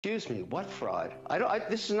Excuse me, what fraud?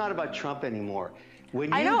 This is not about Trump anymore.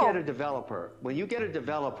 When I you know. get a developer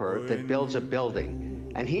that builds a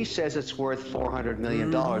building and he says it's worth $400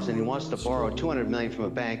 million and he wants to borrow $200 million from a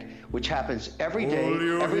bank, which happens every day,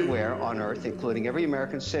 everywhere on earth, including every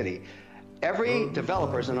American city. Every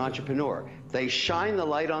developer is an entrepreneur. They shine the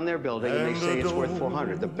light on their building and they say it's worth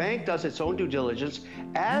 400. The bank does its own due diligence,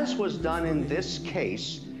 as was done in this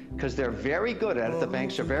case, because they're very good at it. The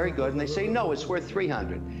banks are very good, and they say, no, it's worth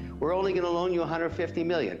 300. We're only going to loan you 150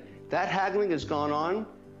 million. That haggling has gone on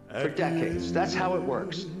for decades. That's how it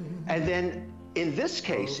works. And then in this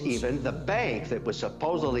case, even, the bank that was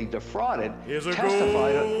supposedly defrauded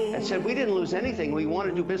testified and said, we didn't lose anything. We want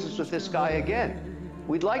to do business with this guy again.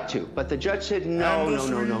 We'd like to, but the judge said, no.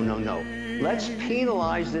 Let's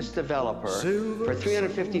penalize this developer for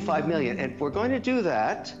 $355 million. And if we're going to do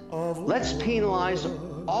that, let's penalize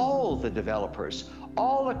all the developers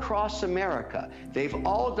all across America. They've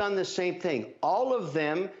all done the same thing. All of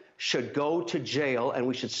them should go to jail, and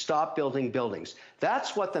we should stop building buildings.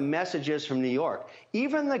 That's what the message is from New York.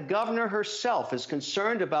 Even the governor herself is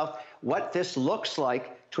concerned about what this looks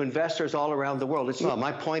like to investors all around the world. Well,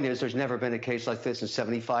 my point is there's never been a case like this in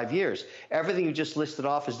 75 years. Everything you just listed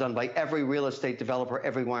off is done by every real estate developer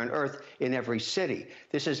everywhere on earth in every city.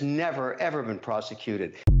 This has never, ever been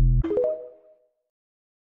prosecuted.